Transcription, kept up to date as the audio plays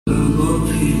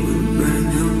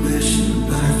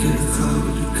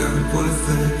boy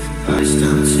clique. Iced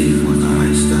out teeth when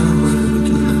I iced out with her. With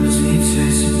the limousine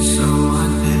chasing me so I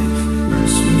did.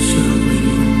 First switch up when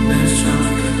you in the best shot.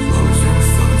 Always wanna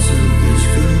fuck to the bitch,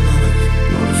 good luck.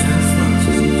 Always had fun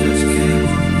till it just came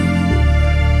on.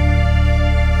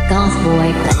 Goth boy.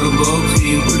 Elbow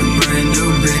P with a brand new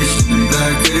bitch in the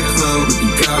back of the club with the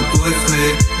cop boy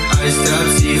clique. Iced out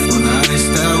teeth when I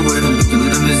iced out with him. With the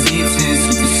limousine tints,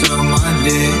 you can suck my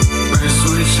dick. First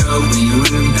switch up when you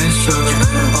in the bench truck.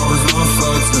 Always wanna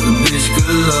fuck till the bitch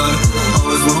good luck.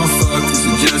 Always wanna fuck cause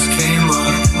it just came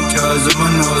up. Drugs in my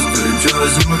nose, good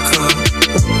drugs in my cup.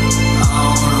 I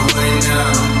don't wanna wait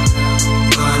now,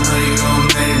 but I know you gon'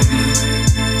 make me.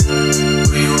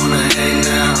 Where you wanna hang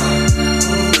now?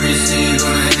 Where you see you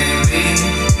gonna hang me?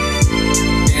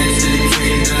 Dance to the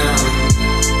kick down.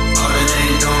 All that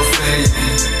ain't don't phase me.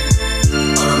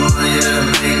 All the money that I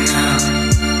make now,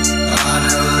 I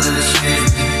never let it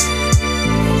change me.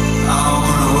 I don't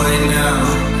wanna wait now,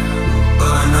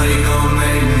 but I know you gon'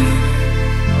 make me.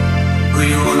 Where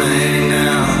you wanna hang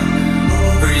now?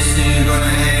 Where you see you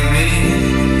gonna hang me?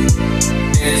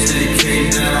 Dance to the kick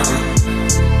down.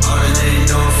 All that ain't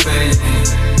don't phase me.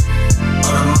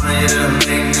 All the money that I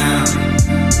make now,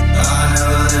 I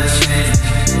never let it change me.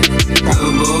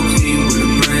 Elbow P with a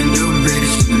brand new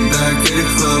bitch in the back of the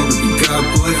club with the cop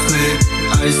boy clique.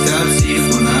 Iced out teeth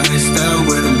when I iced out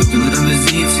with him. With the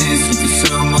limousine tints, you can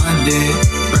suck my dick.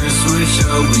 First switch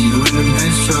up when you in the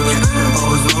bench truck.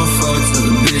 Always wanna fuck till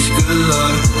the bitch good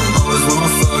luck. Always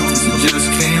wanna fuck cause it just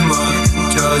came up.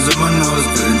 Drugs in my nose,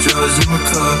 good drugs in my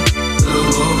cup. Little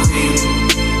Bo P,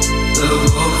 little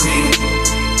Bo P,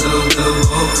 little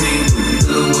Bo P.